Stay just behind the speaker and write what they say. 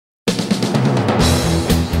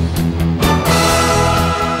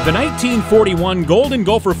The 1941 Golden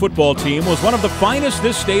Gopher football team was one of the finest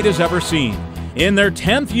this state has ever seen. In their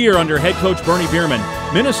 10th year under head coach Bernie Bierman,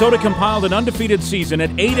 Minnesota compiled an undefeated season at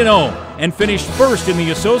 8-0 and finished first in the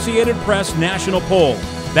Associated Press national poll.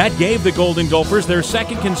 That gave the Golden Gophers their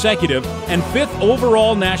second consecutive and fifth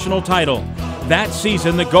overall national title. That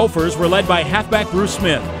season, the Gophers were led by halfback Bruce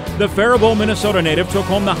Smith. The Faribault, Minnesota native took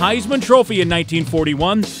home the Heisman Trophy in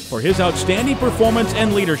 1941 for his outstanding performance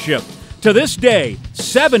and leadership. To this day,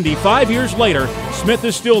 75 years later, Smith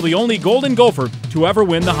is still the only Golden Gopher to ever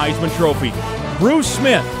win the Heisman Trophy. Bruce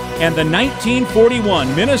Smith and the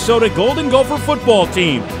 1941 Minnesota Golden Gopher football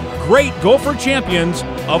team, great Gopher champions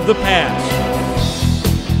of the past.